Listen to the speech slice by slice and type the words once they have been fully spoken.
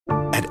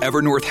At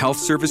Evernorth Health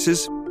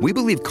Services, we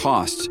believe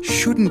costs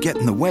shouldn't get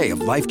in the way of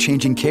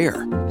life-changing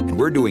care, and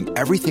we're doing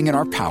everything in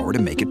our power to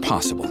make it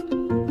possible.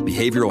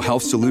 Behavioral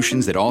health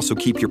solutions that also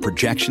keep your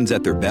projections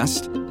at their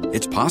best?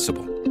 It's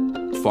possible.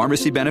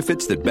 Pharmacy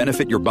benefits that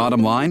benefit your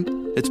bottom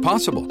line? It's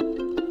possible.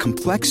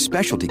 Complex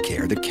specialty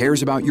care that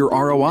cares about your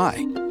ROI?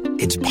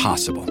 It's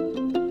possible.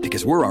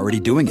 Because we're already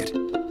doing it.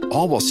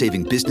 All while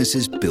saving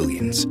businesses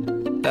billions.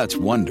 That's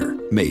Wonder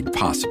made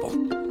possible.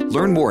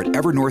 Learn more at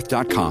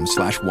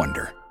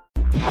evernorth.com/wonder.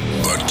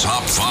 The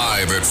top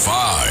 5 at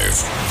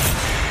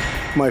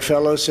 5. My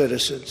fellow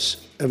citizens,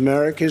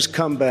 America's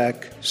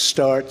comeback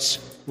starts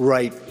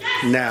right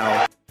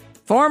now.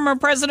 Former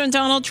President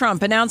Donald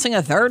Trump announcing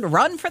a third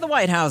run for the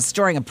White House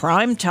during a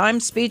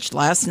prime-time speech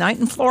last night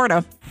in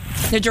Florida.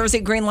 New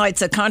Jersey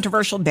greenlights a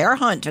controversial bear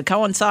hunt to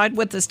coincide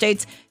with the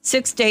state's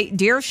 6-day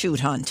deer shoot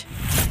hunt.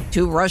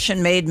 2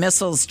 Russian-made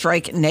missiles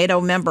strike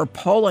NATO member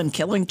Poland,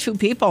 killing 2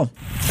 people.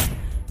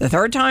 The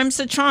third time's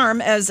the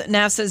charm as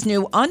NASA's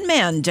new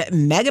unmanned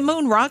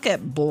Megamoon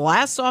rocket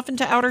blasts off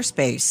into outer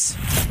space.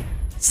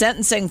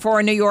 Sentencing for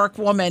a New York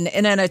woman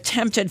in an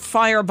attempted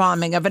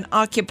firebombing of an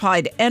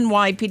occupied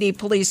NYPD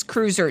police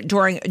cruiser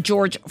during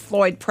George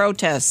Floyd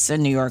protests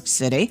in New York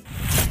City.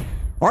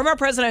 Former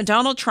President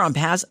Donald Trump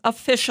has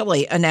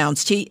officially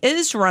announced he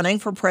is running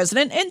for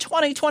president in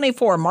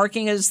 2024,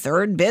 marking his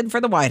third bid for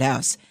the White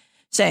House,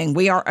 saying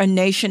we are a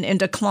nation in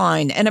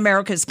decline and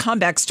America's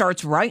comeback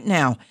starts right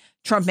now.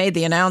 Trump made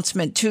the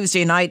announcement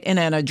Tuesday night in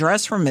an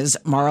address from his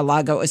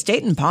Mar-a-Lago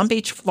estate in Palm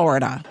Beach,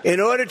 Florida.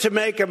 In order to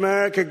make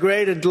America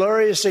great and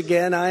glorious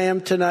again, I am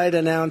tonight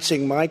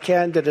announcing my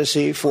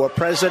candidacy for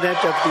President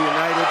of the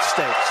United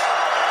States.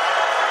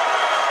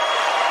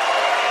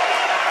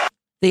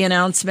 The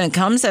announcement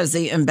comes as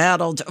the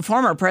embattled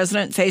former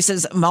president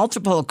faces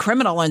multiple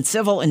criminal and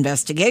civil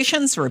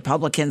investigations.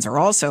 Republicans are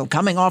also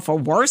coming off a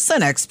worse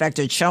than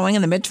expected showing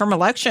in the midterm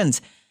elections.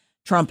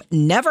 Trump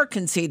never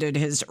conceded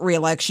his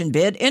reelection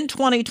bid in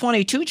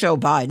 2022, Joe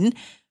Biden.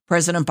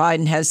 President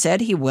Biden has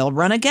said he will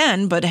run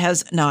again, but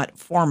has not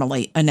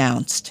formally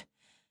announced.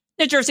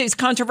 New Jersey's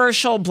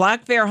controversial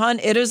black bear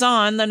hunt, it is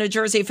on. The New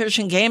Jersey Fish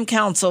and Game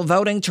Council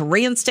voting to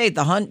reinstate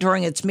the hunt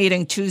during its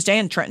meeting Tuesday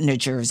in Trenton, New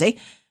Jersey.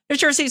 New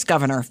Jersey's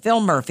Governor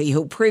Phil Murphy,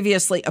 who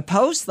previously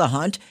opposed the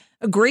hunt,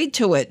 agreed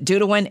to it due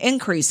to an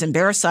increase in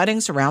bear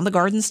sightings around the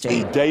Garden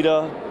State. The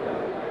data,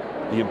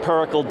 the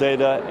empirical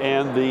data,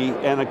 and the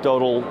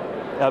anecdotal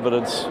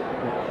evidence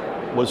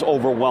was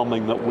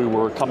overwhelming that we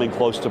were coming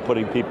close to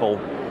putting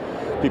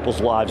people's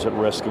lives at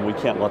risk, and we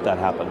can't let that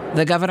happen.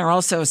 The governor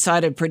also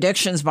cited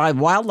predictions by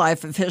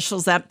wildlife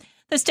officials that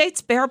the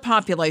state's bear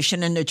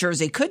population in New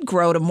Jersey could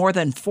grow to more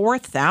than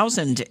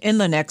 4,000 in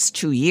the next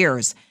 2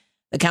 years.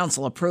 The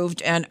council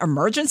approved an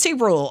emergency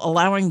rule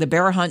allowing the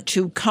bear hunt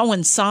to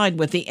coincide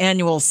with the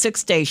annual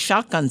 6-day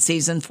shotgun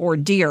season for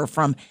deer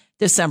from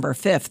December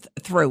 5th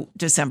through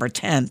December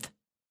 10th.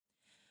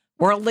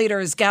 World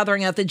leaders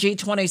gathering at the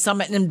G20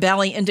 summit in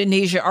Bali,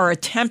 Indonesia, are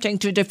attempting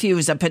to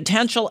defuse a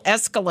potential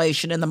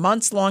escalation in the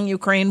months-long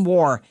Ukraine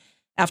war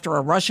after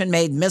a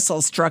Russian-made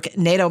missile struck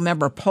NATO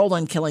member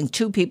Poland, killing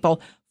 2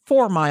 people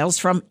 4 miles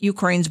from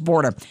Ukraine's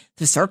border.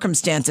 The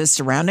circumstances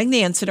surrounding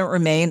the incident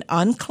remain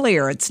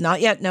unclear. It's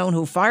not yet known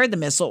who fired the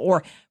missile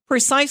or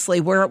precisely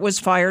where it was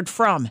fired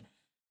from,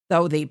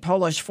 though the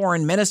Polish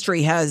Foreign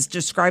Ministry has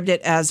described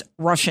it as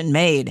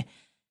Russian-made.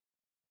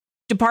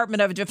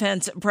 Department of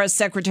Defense Press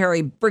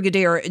Secretary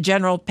Brigadier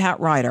General Pat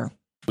Ryder.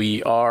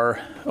 We are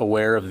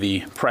aware of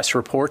the press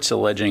reports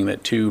alleging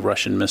that 2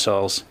 Russian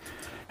missiles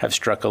have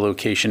struck a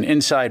location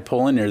inside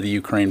Poland near the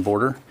Ukraine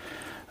border.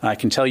 I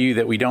can tell you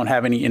that we don't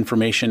have any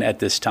information at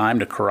this time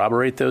to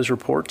corroborate those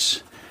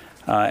reports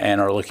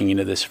and are looking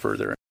into this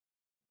further.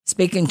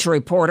 Speaking to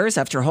reporters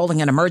after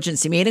holding an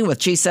emergency meeting with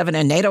G7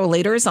 and NATO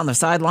leaders on the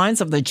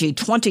sidelines of the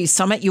G20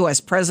 summit,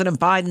 U.S. President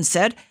Biden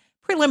said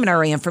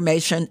preliminary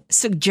information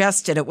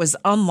suggested it was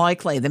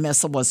unlikely the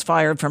missile was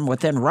fired from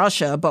within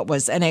Russia, but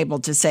was unable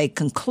to say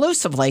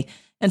conclusively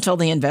until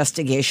the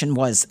investigation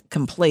was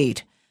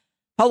complete.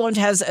 Poland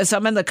has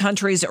summoned the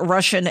country's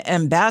Russian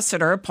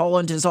ambassador.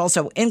 Poland is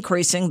also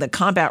increasing the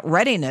combat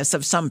readiness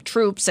of some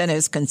troops and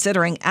is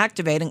considering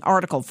activating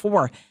Article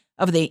 4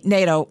 of the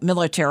NATO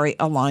Military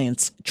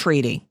Alliance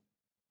Treaty.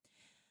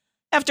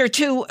 After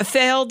 2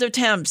 failed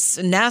attempts,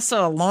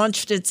 NASA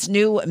launched its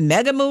new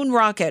Megamoon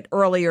rocket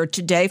earlier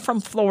today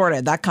from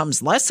Florida. That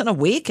comes less than a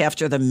week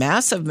after the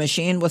massive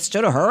machine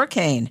withstood a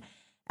hurricane.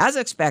 As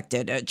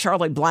expected,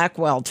 Charlie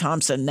Blackwell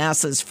Thompson,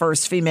 NASA's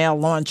first female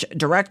launch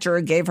director,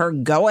 gave her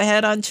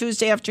go-ahead on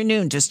Tuesday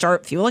afternoon to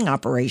start fueling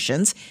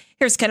operations.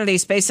 Here's Kennedy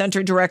Space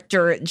Center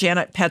Director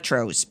Janet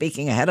Petro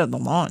speaking ahead of the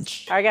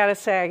launch. I got to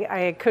say,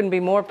 I couldn't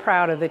be more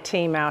proud of the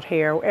team out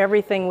here.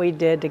 Everything we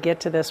did to get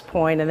to this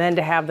point, and then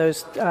to have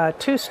those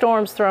 2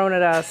 storms thrown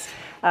at us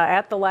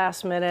at the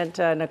last minute.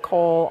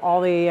 Nicole, all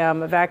the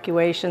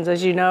evacuations.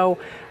 As you know,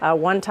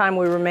 one time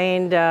we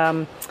remained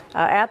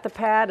at the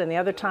pad, and the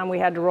other time we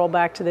had to roll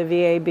back to the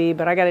VAB.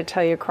 But I got to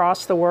tell you,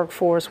 across the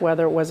workforce,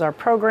 whether it was our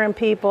program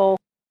people.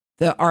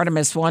 The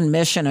Artemis 1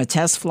 mission, a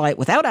test flight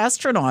without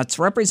astronauts,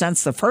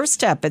 represents the first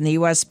step in the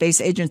U.S. Space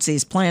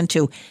Agency's plan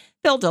to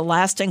build a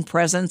lasting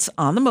presence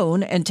on the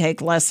moon and take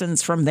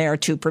lessons from there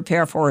to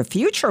prepare for a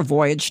future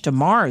voyage to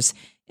Mars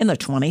in the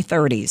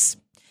 2030s.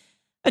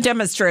 A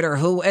demonstrator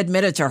who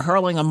admitted to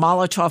hurling a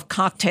Molotov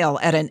cocktail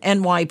at an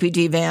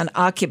NYPD van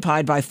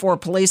occupied by 4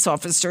 police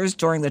officers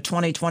during the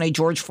 2020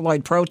 George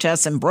Floyd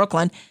protests in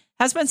Brooklyn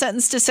has been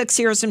sentenced to 6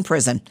 years in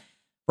prison.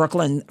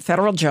 Brooklyn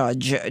federal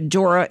judge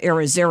Dora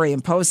Irizarry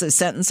imposed a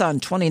sentence on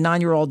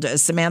 29-year-old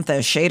Samantha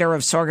Shader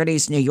of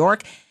Saugerties, New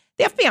York.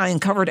 The FBI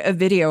uncovered a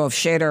video of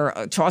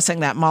Shader tossing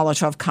that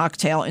Molotov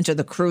cocktail into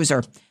the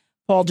cruiser.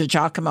 Paul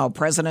DiGiacomo,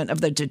 president of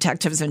the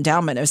Detectives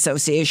Endowment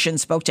Association,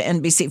 spoke to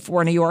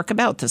NBC4 New York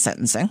about the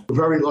sentencing. We're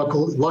very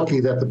lucky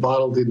that the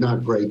bottle did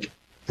not break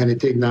and it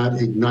did not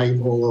ignite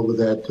all over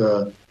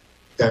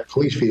that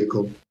police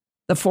vehicle.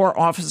 The 4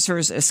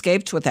 officers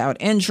escaped without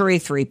injury.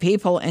 3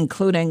 people,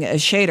 including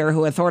Shader,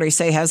 who authorities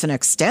say has an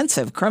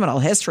extensive criminal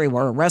history,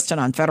 were arrested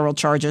on federal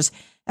charges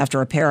after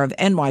a pair of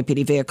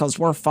NYPD vehicles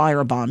were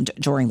firebombed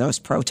during those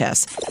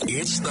protests.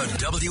 It's the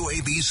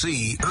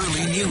WABC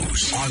Early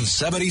News on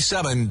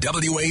 77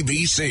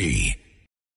 WABC.